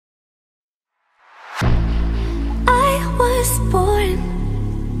was born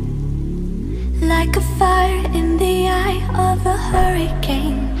like a fire in the eye of a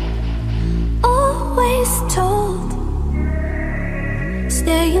hurricane. Always told,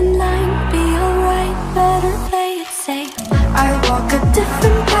 stay in line, be alright, better play it safe. I walk a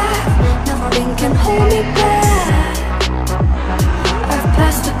different path, nothing can hold me back. I've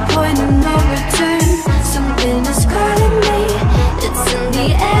passed the point of no return, something is calling me, it's in the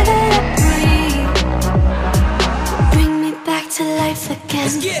air that I breathe. Bring me back to life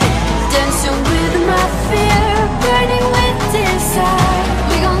again, dancing with my fear, burning with desire.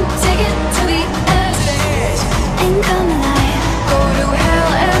 We gon' take it to the edge, and come alive. Go to hell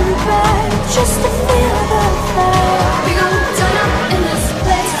and back, just to feel the fire. We gon' turn up in this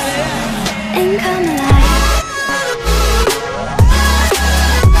place, and come alive.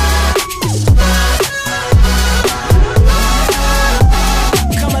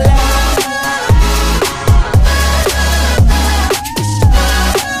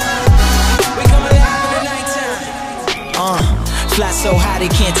 Fly so high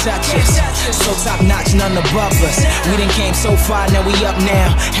they can't touch us, so top notch, none above us. We done came so far, now we up now.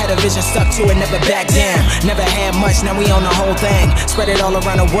 Had a vision, stuck to it, never back down. Never had much, now we on the whole thing. Spread it all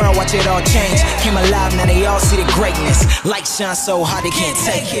around the world, watch it all change. Came alive, now they all see the greatness. Light shine so hard they can't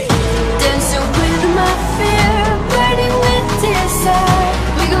take it. Dancing with my fear, burning with desire.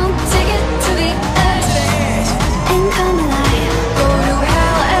 We gon' take it to the edge, and come alive. Go to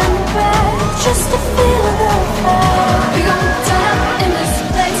hell and back, just to feel the fire. We gon' turn up in this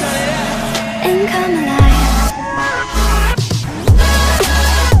place, and come alive.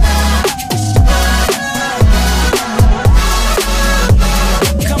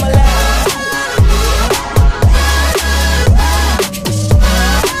 Come alive.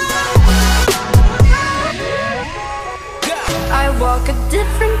 I walk a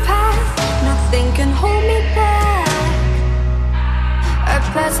different path, nothing can hold me back. I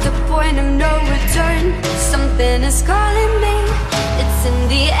passed the point of no return, something is calling me, it's in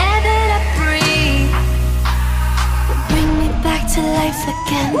the air that I breathe. Bring me back to life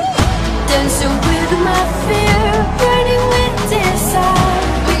again, dancing with my fear, burning with desire.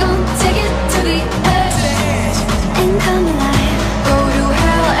 We gon' take it to the edge, and come alive. Go to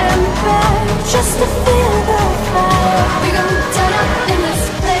hell and back, just to feel the fire. We gon' turn up in